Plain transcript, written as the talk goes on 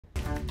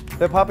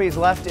The puppies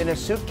left in a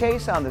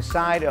suitcase on the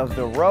side of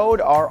the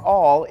road are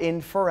all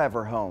in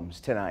forever homes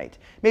tonight.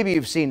 Maybe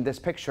you've seen this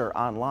picture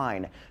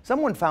online.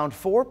 Someone found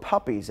 4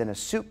 puppies in a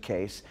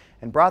suitcase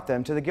and brought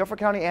them to the Guilford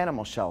County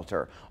Animal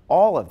Shelter.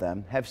 All of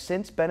them have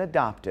since been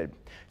adopted.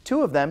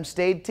 2 of them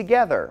stayed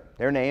together.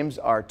 Their names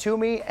are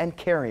Toomey and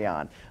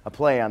Carry-On, a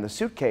play on the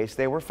suitcase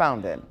they were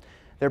found in.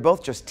 They're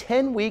both just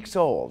 10 weeks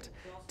old.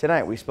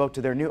 Tonight we spoke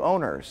to their new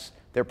owners.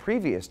 Their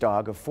previous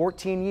dog of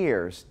 14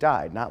 years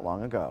died not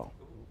long ago.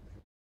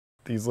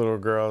 These little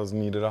girls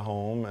needed a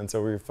home, and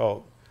so we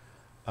felt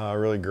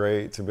really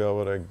great to be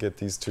able to get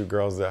these 2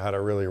 girls that had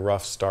a really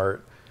rough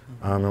start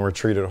and were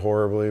treated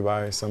horribly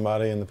by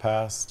somebody in the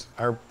past.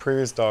 Our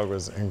previous dog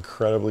was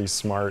incredibly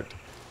smart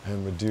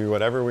and would do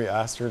whatever we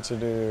asked her to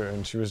do,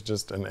 and she was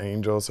just an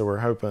angel, so we're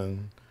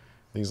hoping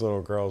these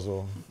little girls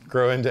will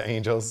grow into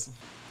angels.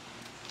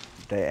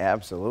 They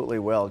absolutely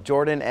will.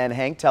 Jordan and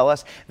Hank tell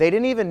us they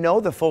didn't even know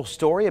the full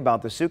story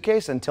about the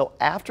suitcase until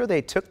after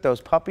they took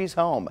those puppies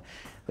home.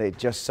 They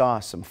just saw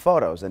some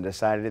photos and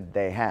decided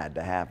they had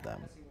to have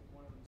them.